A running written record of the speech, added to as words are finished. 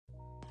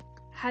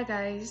Hi,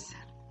 guys.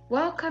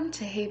 Welcome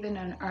to Haven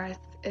on Earth.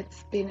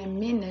 It's been a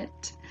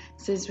minute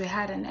since we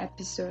had an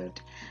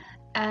episode.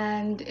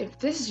 And if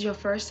this is your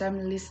first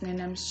time listening,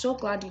 I'm so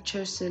glad you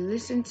chose to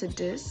listen to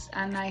this.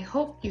 And I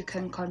hope you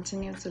can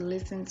continue to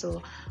listen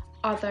to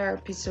other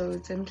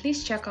episodes. And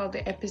please check out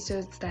the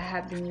episodes that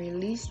have been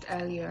released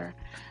earlier.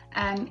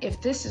 And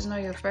if this is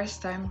not your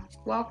first time,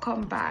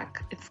 welcome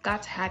back. It's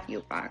glad to have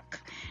you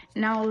back.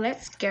 Now,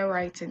 let's get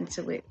right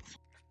into it.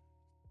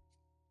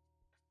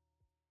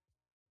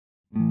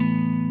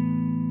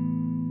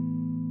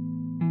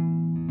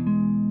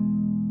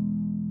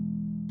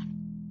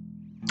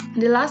 In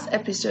the last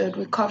episode,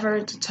 we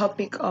covered the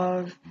topic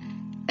of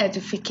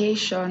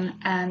edification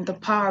and the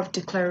power of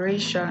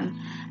declaration.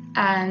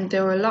 And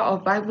there were a lot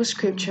of Bible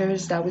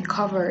scriptures that we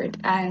covered,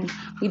 and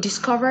we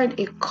discovered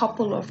a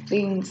couple of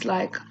things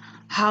like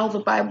how the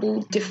Bible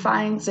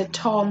defines the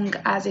tongue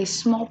as a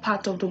small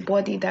part of the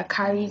body that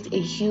carries a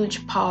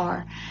huge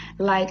power,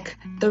 like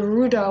the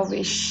rudder of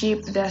a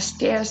ship that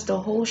steers the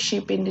whole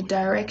ship in the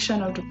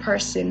direction of the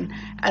person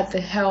at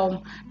the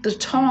helm. The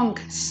tongue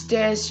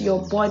steers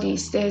your body,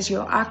 steers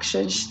your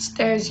actions,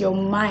 steers your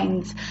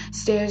mind,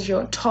 steers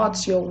your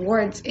thoughts, your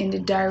words in the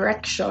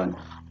direction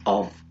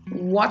of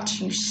what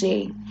you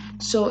say.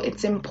 So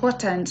it's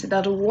important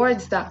that the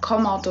words that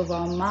come out of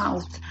our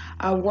mouth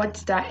are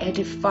words that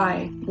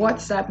edify,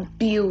 words that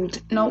build,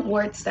 not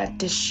words that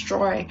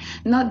destroy,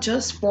 not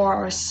just for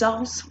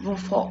ourselves, but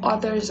for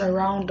others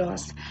around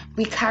us.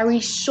 We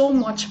carry so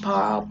much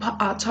power.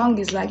 Our tongue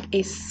is like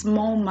a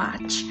small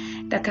match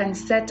that can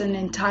set an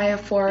entire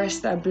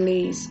forest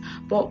ablaze.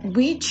 But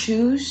we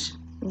choose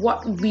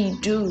what we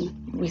do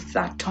with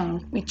that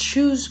tongue. We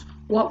choose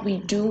what we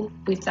do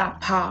with that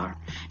power.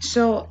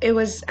 So it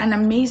was an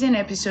amazing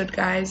episode,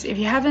 guys. If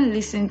you haven't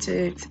listened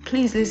to it,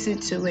 please listen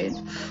to it.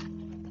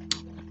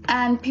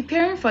 And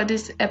preparing for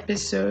this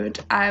episode,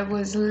 I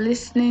was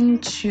listening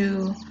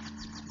to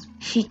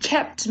He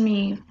Kept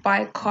Me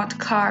by Kurt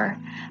Carr,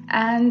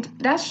 and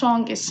that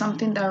song is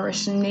something that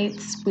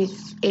resonates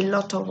with a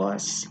lot of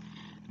us.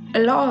 A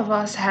lot of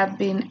us have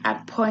been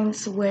at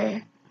points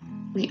where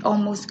we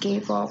almost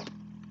gave up,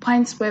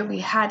 points where we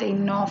had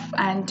enough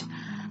and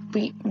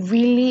we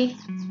really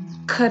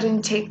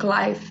couldn't take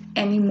life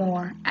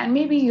anymore. And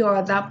maybe you're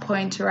at that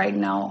point right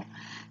now.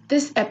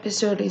 This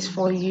episode is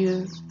for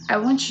you. I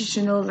want you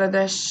to know that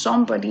there's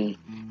somebody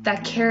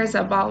that cares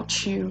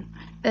about you.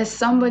 There's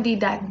somebody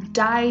that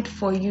died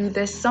for you.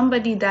 There's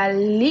somebody that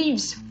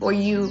lives for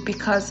you,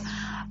 because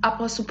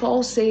Apostle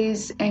Paul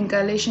says in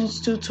Galatians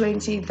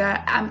 2:20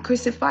 that I'm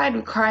crucified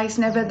with Christ,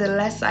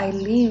 nevertheless I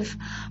live.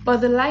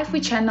 But the life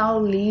which I now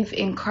live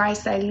in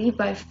Christ, I live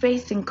by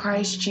faith in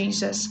Christ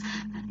Jesus,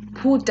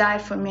 who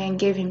died for me and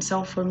gave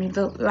himself for me,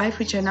 the life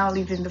which I now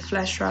live in the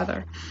flesh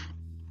rather.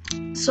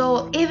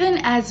 So even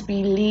as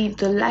we live,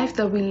 the life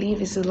that we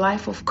live is the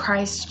life of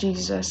Christ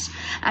Jesus.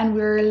 And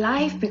we're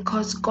alive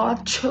because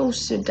God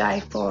chose to die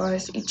for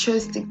us. He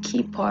chose to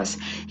keep us.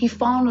 He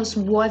found us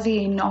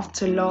worthy enough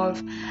to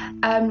love.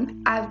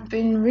 I've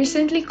been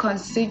recently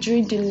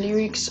considering the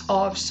lyrics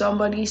of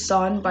Somebody's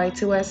Son by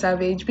Tiwa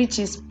Savage, which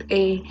is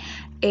a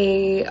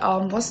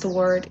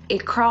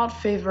crowd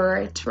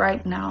favorite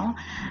right now.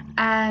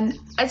 And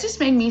it just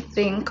made me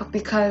think,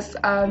 because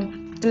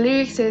the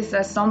lyric says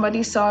that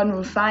somebody's son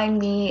will find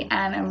me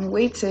and I'm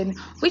waiting,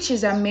 which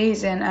is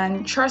amazing.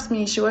 And trust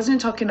me, she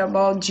wasn't talking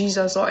about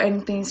Jesus or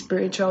anything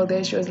spiritual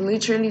there. She was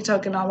literally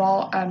talking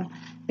about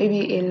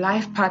maybe a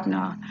life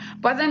partner.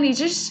 But then it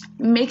just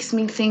makes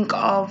me think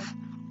of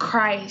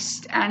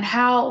Christ and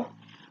how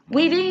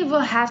we didn't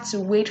even have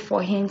to wait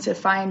for him to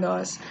find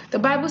us. The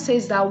Bible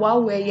says that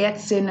while we're yet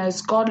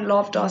sinners, God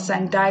loved us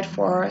and died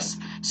for us.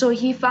 So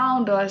he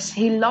found us.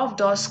 He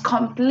loved us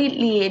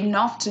completely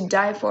enough to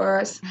die for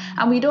us.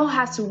 And we don't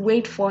have to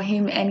wait for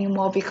him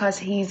anymore, because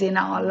he's in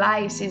our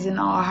lives. He's in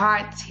our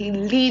hearts. He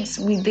lives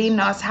within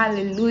us.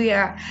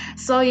 Hallelujah.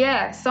 So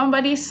yeah,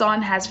 somebody's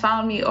son has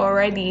found me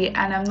already,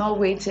 and I'm not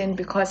waiting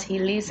because he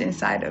lives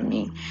inside of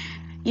me.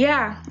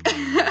 Yeah,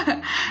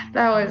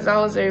 that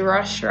was a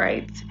rush,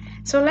 right?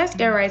 So let's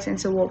get right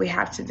into what we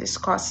have to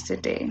discuss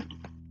today.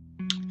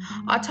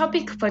 Our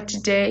topic for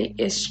today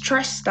is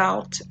stressed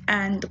out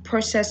and the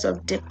process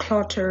of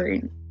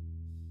decluttering.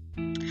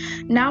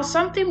 Now,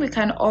 something we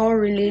can all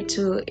relate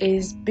to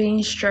is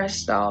being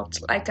stressed out.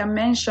 Like I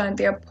mentioned,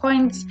 there are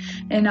points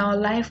in our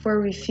life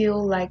where we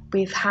feel like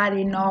we've had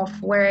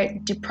enough, where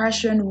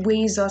depression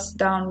weighs us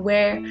down,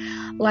 where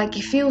like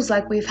it feels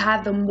like we've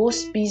had the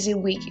most busy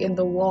week in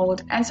the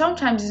world. And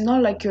sometimes it's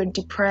not like you're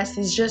depressed,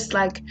 it's just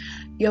like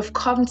you've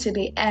come to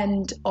the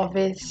end of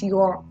it.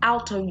 You're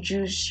out of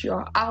juice,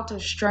 you're out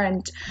of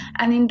strength.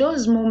 And in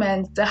those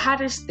moments, the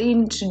hardest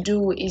thing to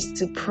do is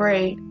to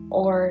pray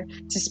or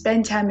to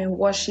spend time in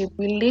worship.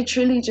 We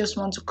literally just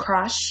want to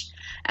crash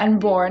and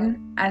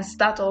burn and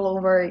start all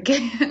over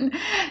again.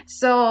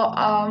 So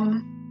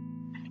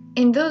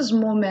in those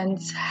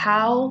moments,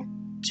 how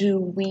do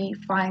we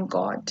find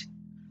God?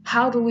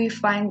 How do we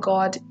find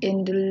God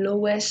in the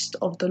lowest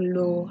of the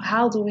low?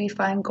 How do we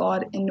find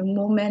God in the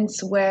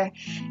moments where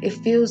it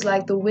feels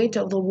like the weight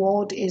of the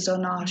world is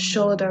on our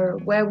shoulder,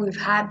 where we've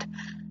had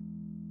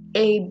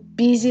a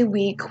busy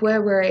week,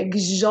 where we're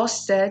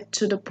exhausted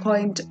to the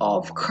point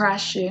of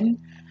crashing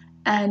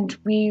and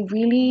we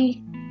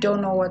really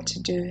don't know what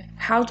to do?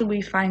 How do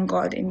we find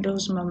God in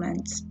those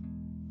moments?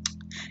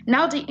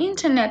 Now, the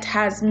internet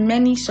has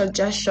many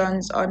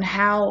suggestions on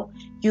how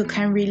you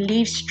can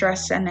relieve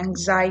stress and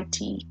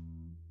anxiety.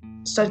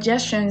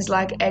 Suggestions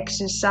like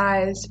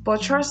exercise,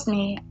 but trust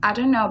me, I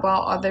don't know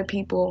about other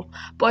people,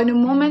 but in the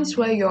moments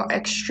where you're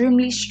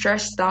extremely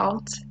stressed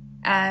out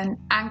and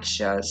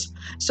anxious,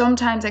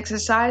 sometimes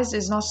exercise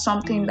is not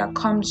something that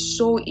comes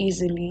so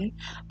easily.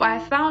 But I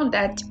found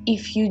that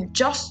if you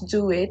just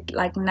do it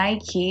like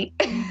Nike,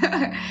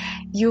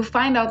 you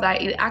find out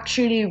that it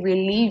actually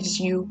relieves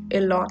you a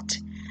lot.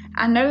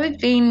 Another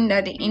thing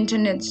that the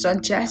internet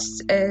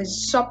suggests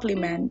is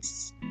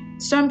supplements.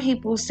 Some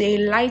people say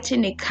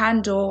lighting a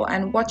candle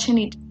and watching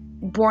it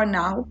burn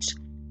out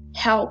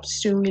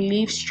helps to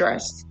relieve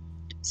stress.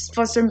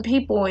 For some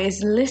people,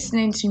 it's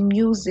listening to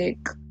music.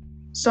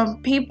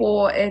 Some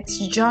people,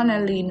 it's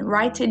journaling,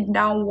 writing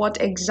down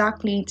what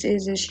exactly it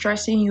is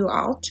stressing you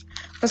out.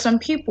 For some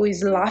people,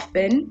 it's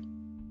laughing,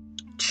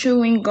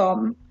 chewing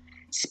gum,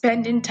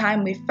 spending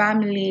time with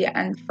family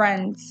and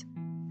friends.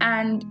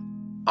 And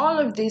all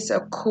of these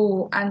are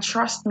cool, and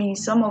trust me,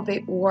 some of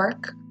it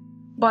work,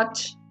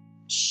 but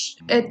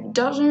it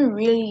doesn't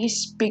really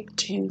speak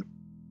to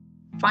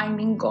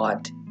finding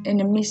God in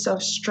the midst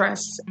of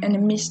stress, in the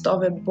midst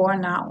of a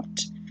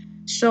burnout.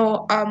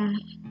 So,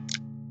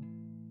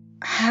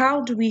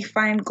 how do we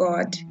find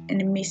God in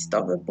the midst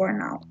of a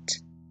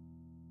burnout?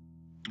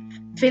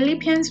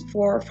 Philippians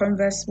 4 from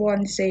verse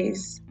 1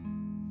 says,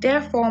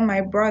 "Therefore,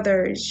 my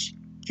brothers,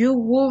 you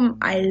whom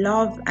I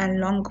love and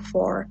long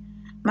for,"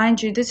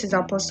 mind you, this is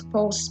Apostle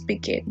Paul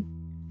speaking,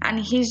 and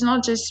he's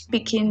not just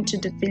speaking to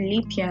the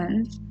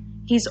Philippians,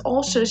 he's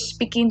also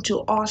speaking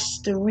to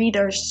us, the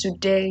readers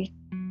today.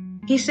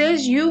 He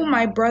says, "You,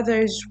 my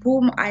brothers,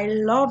 whom I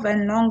love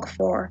and long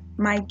for,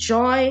 my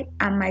joy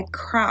and my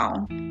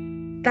crown."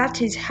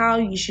 That is how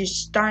you should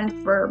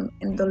stand firm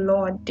in the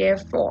Lord,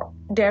 therefore,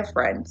 dear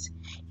friends.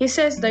 He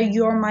says that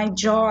you're my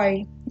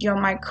joy, you're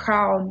my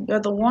crown,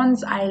 you're the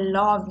ones I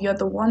love, you're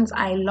the ones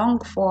I long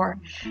for.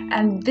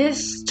 And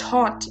this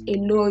thought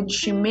alone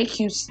should make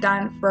you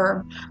stand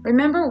firm.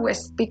 Remember, we're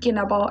speaking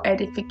about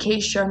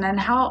edification and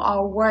how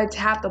our words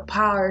have the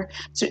power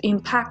to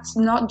impact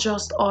not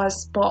just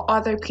us, but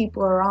other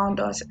people around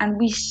us. And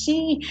we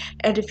see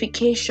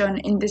edification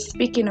in the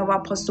speaking of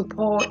Apostle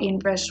Paul in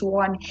verse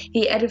 1.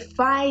 He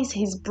edifies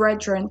his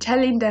brethren,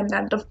 telling them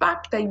that the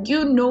fact that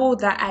you know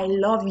that I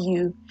love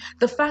you,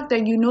 the fact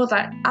that you know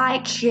that I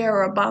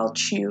care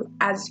about you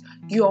as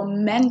your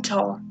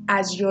mentor,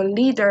 as your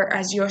leader,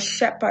 as your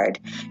shepherd,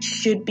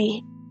 should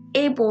be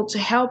able to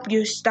help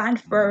you stand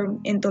firm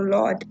in the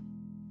Lord.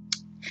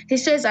 He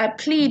says, "I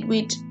plead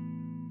with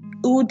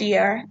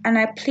Euodia and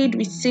I plead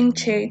with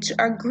Syntyche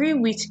to agree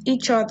with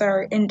each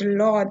other in the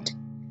Lord.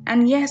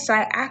 And yes,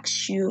 I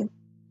ask you,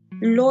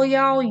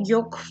 loyal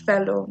yoke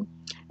fellow."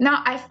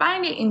 Now, I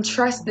find it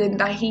interesting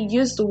that he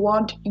used the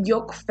word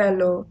yoke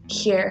fellow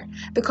here,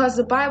 because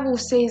the Bible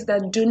says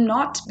that do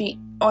not be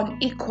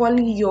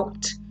unequally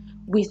yoked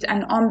with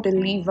an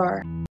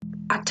unbeliever.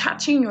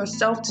 Attaching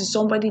yourself to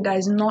somebody that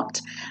is not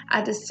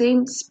at the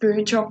same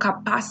spiritual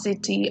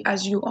capacity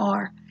as you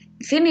are.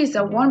 The thing is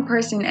that one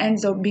person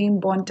ends up being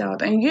burnt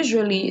out, and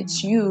usually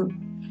it's you,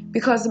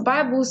 because the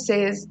Bible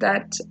says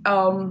that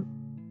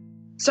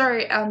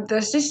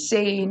there's this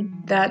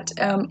saying that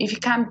if you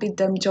can't beat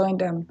them, join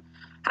them.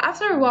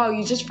 After a while,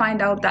 you just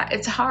find out that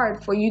it's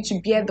hard for you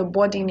to bear the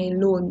burden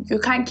alone. You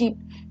can't keep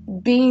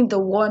being the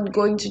one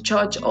going to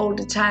church all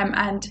the time,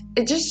 and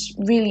it just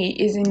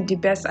really isn't the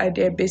best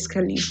idea,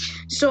 basically.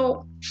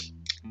 So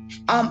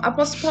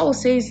Apostle Paul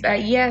says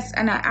that yes,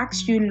 and I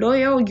ask you,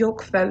 loyal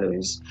yoke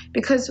fellows,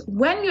 because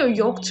when you're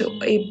yoked to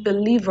a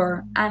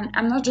believer, and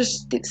I'm not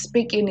just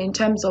speaking in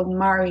terms of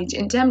marriage,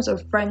 in terms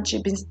of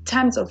friendship, in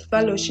terms of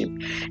fellowship,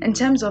 in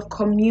terms of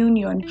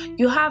communion,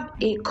 you have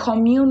a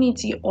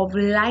community of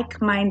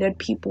like-minded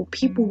people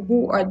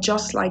who are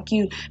just like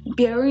you,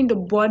 bearing the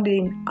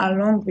burden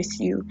along with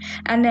you.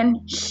 And then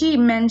he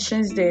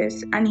mentions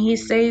this, and he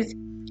says,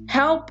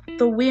 "Help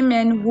the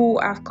women who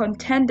have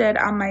contended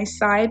on my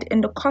side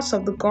in the cause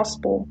of the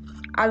gospel,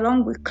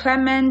 along with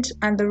Clement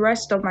and the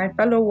rest of my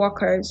fellow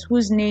workers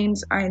whose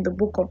names are in the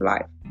book of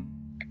life."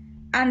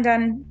 And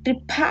then the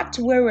part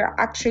where we're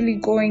actually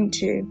going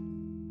to,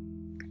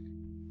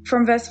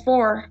 from verse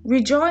 4,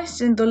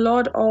 "Rejoice in the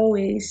Lord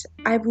always.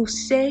 I will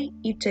say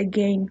it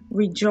again,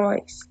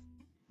 rejoice.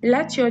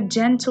 Let your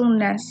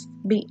gentleness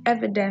be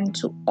evident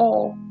to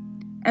all."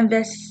 And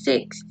verse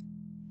 6,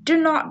 "Do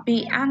not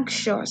be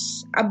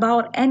anxious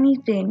about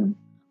anything,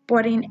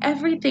 but in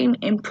everything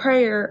in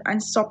prayer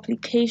and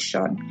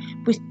supplication,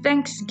 with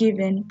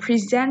thanksgiving,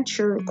 present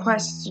your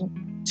requests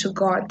to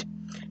God."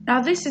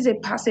 Now, this is a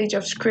passage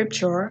of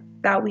scripture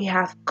that we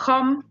have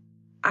come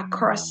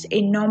across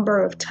a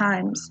number of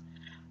times.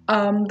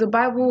 The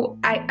Bible,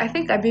 I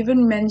think I've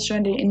even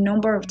mentioned it a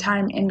number of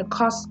times in the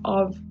course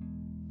of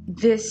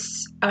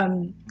this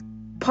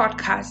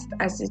podcast,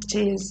 as it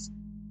is.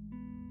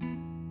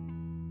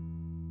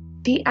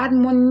 The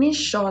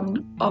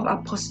admonition of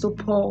Apostle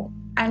Paul,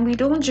 and we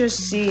don't just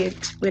see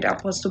it with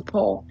Apostle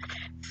Paul.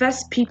 1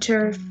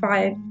 Peter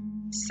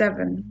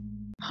 5:7.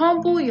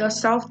 Humble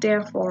yourself,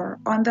 therefore,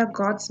 under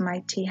God's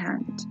mighty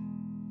hand,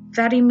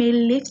 that He may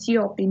lift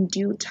you up in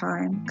due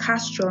time.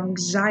 Cast your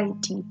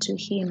anxiety to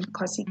Him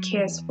because He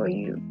cares for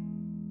you.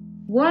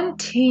 One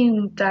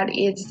thing that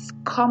is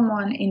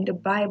common in the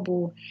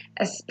Bible,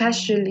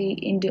 especially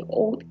in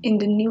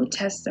the New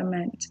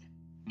Testament,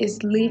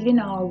 is leaving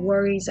our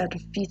worries at the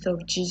feet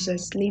of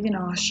Jesus, leaving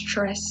our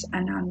stress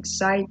and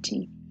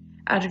anxiety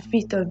at the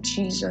feet of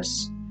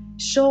Jesus.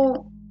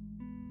 So,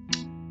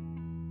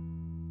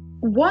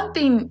 one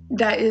thing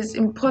that is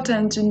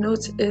important to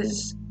note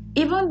is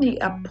even the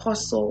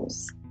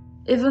apostles,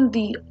 even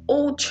the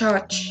old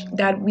church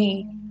that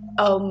we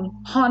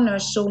honor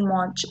so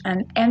much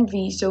and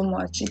envy so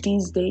much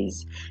these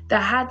days,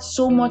 that had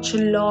so much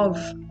love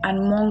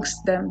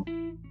amongst them,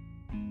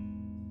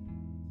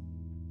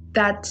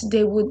 that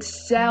they would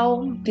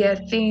sell their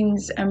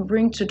things and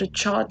bring to the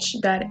church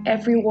that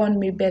everyone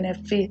may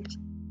benefit.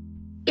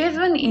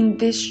 Even in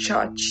this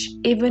church,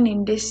 even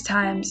in these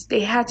times, they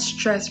had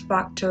stress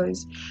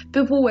factors.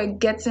 People were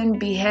getting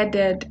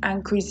beheaded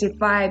and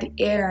crucified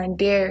here and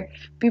there.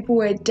 People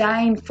were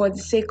dying for the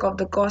sake of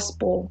the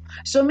gospel.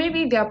 So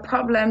maybe their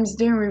problems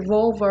didn't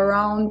revolve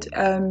around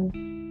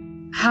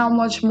how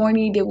much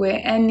money they were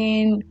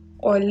earning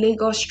or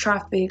Lagos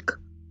traffic.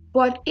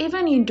 But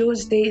even in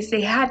those days,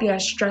 they had their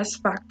stress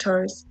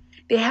factors.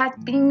 They had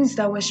things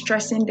that were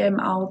stressing them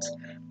out.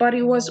 But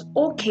it was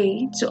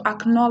okay to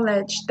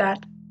acknowledge that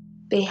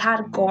they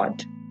had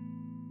God.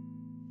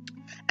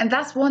 And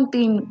that's one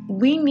thing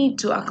we need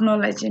to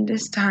acknowledge in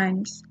these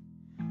times.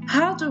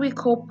 How do we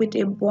cope with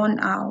a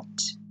burnout?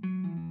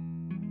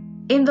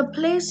 In the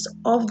place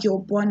of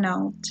your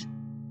burnout,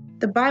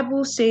 the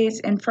Bible says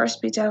in 1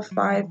 Peter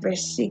 5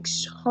 verse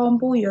 6,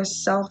 humble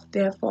yourself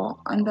therefore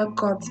under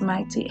God's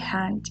mighty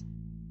hand.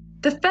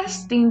 The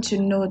first thing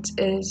to note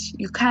is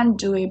you can't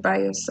do it by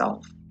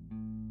yourself.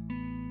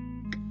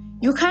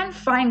 You can't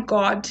find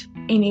God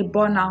in a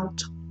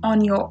burnout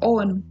on your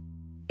own.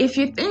 If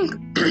you think,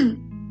 if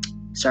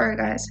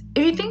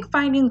you think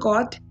finding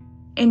God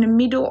in the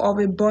middle of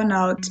a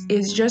burnout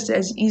is just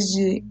as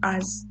easy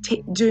as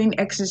doing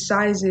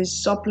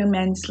exercises,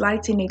 supplements,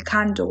 lighting a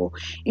candle,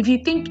 if you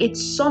think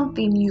it's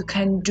something you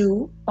can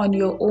do on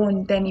your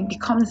own, then it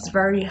becomes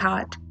very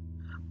hard.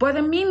 But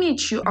the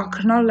minute you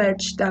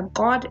acknowledge that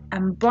God,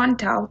 I'm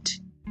burnt out,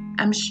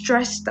 I'm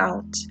stressed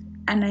out,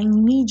 and I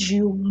need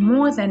you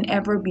more than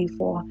ever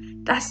before,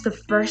 that's the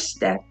first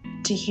step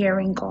to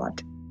hearing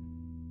God.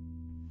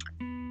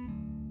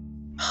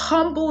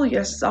 Humble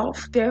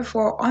yourself,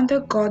 therefore, under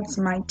God's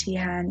mighty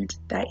hand,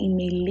 that He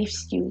may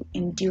lift you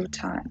in due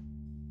time.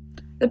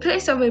 The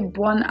place of a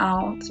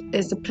burnout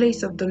is the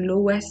place of the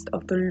lowest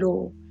of the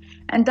low.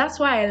 And that's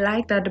why I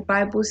like that the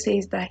Bible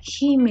says that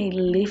He may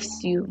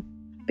lift you.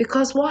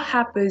 Because what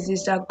happens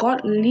is that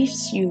God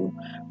lifts you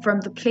from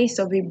the place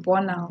of a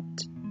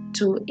burnout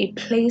to a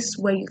place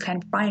where you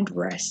can find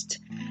rest.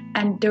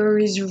 And there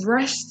is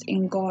rest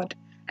in God.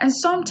 And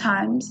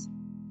sometimes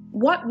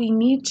what we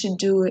need to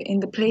do in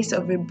the place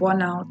of a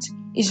burnout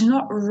is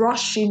not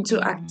rush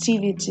into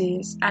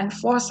activities and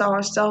force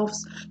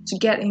ourselves to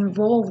get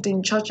involved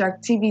in church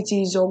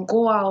activities or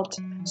go out.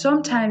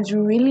 Sometimes we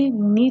really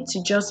need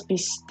to just be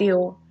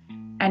still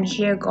and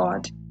hear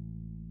God.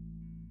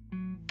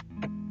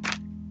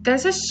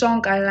 There's a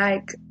song I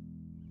like.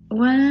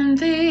 When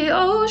the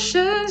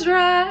oceans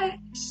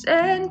rise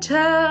and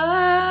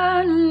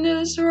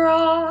thunders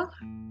roar,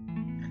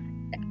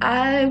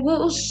 I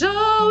will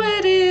soar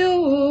with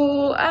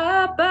you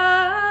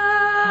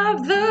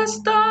above the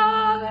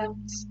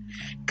stars.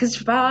 'Cause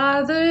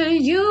Father,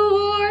 you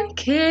are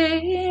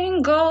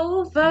king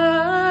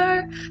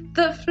over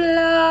the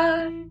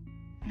flood.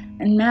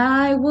 And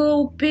I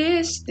will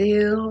be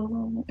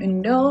still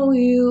and know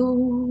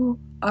you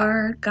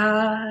are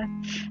God.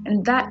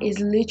 And that is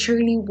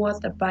literally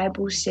what the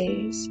Bible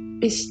says.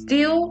 Be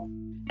still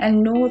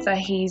and know that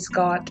He is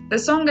God. The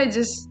song I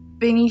just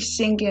finished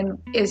singing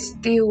is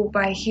Still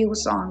by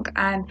Hillsong,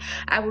 and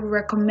I would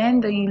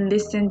recommend that you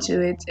listen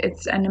to it.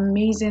 It's an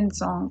amazing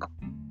song.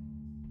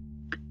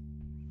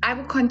 I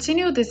will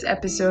continue this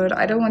episode.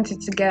 I don't want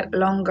it to get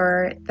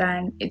longer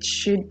than it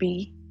should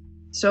be.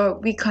 So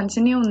we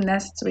continue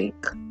next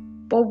week.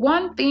 But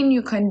one thing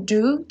you can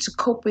do to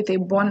cope with a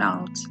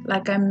burnout,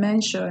 like I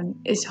mentioned,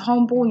 is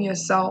humble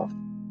yourself.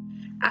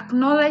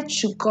 Acknowledge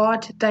to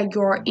God that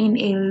you're in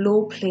a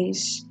low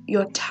place.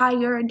 You're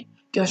tired,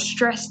 you're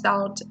stressed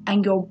out,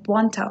 and you're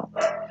burnt out,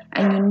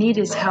 and you need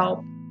His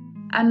help.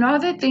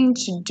 Another thing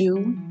to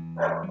do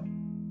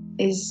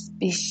is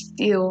be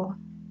still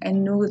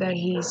and know that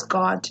He is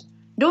God.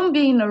 Don't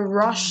be in a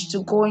rush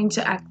to go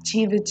into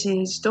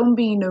activities. Don't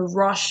be in a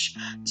rush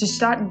to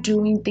start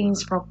doing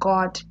things for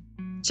God.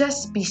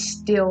 just be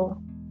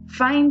still.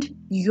 Find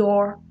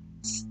your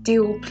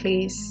still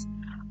place.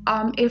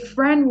 A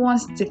friend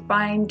once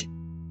defined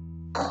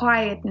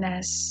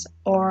quietness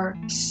or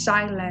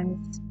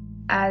silence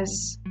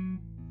as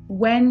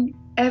when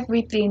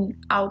everything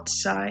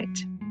outside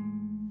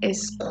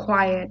is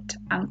quiet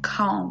and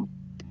calm,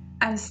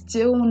 and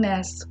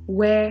stillness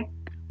where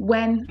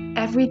when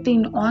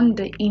everything on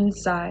the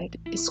inside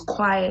is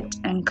quiet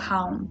and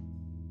calm.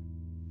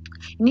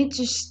 You need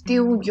to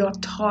still your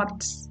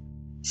thoughts,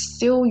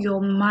 still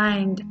your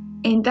mind.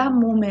 In that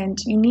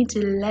moment, you need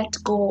to let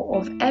go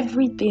of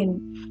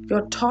everything,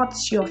 your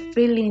thoughts, your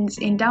feelings.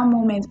 In that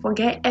moment,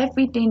 forget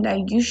everything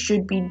that you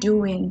should be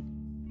doing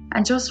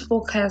and just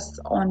focus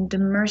on the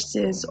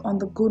mercies, on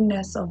the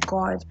goodness of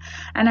God.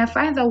 And I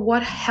find that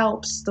what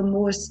helps the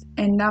most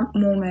in that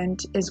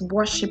moment is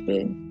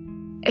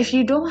worshiping. If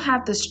you don't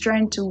have the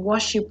strength to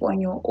worship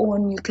on your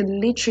own, you can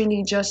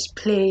literally just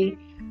play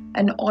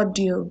an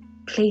audio,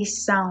 play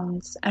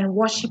sounds, and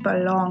worship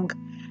along.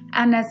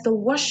 And as the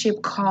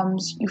worship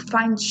comes, you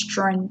find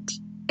strength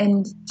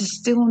in the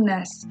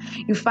stillness.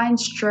 You find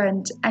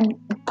strength, and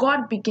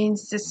God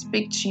begins to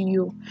speak to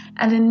you.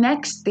 And the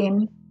next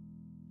thing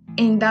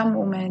in that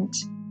moment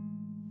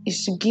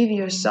is to give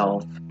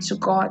yourself to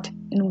God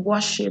in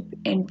worship,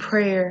 in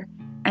prayer,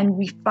 and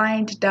we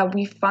find that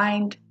we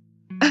find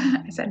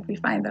I said we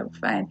find that we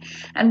find,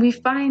 and we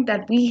find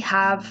that we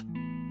have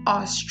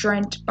our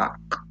strength back.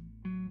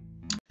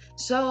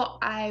 So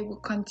I will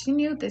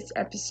continue this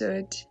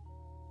episode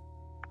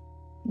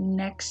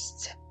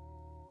next.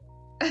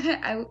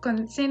 I will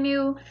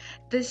continue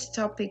this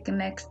topic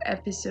next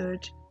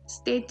episode.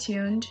 Stay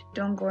tuned,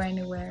 don't go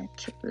anywhere,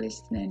 keep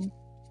listening.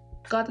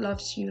 God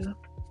loves you.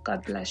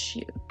 God bless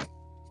you.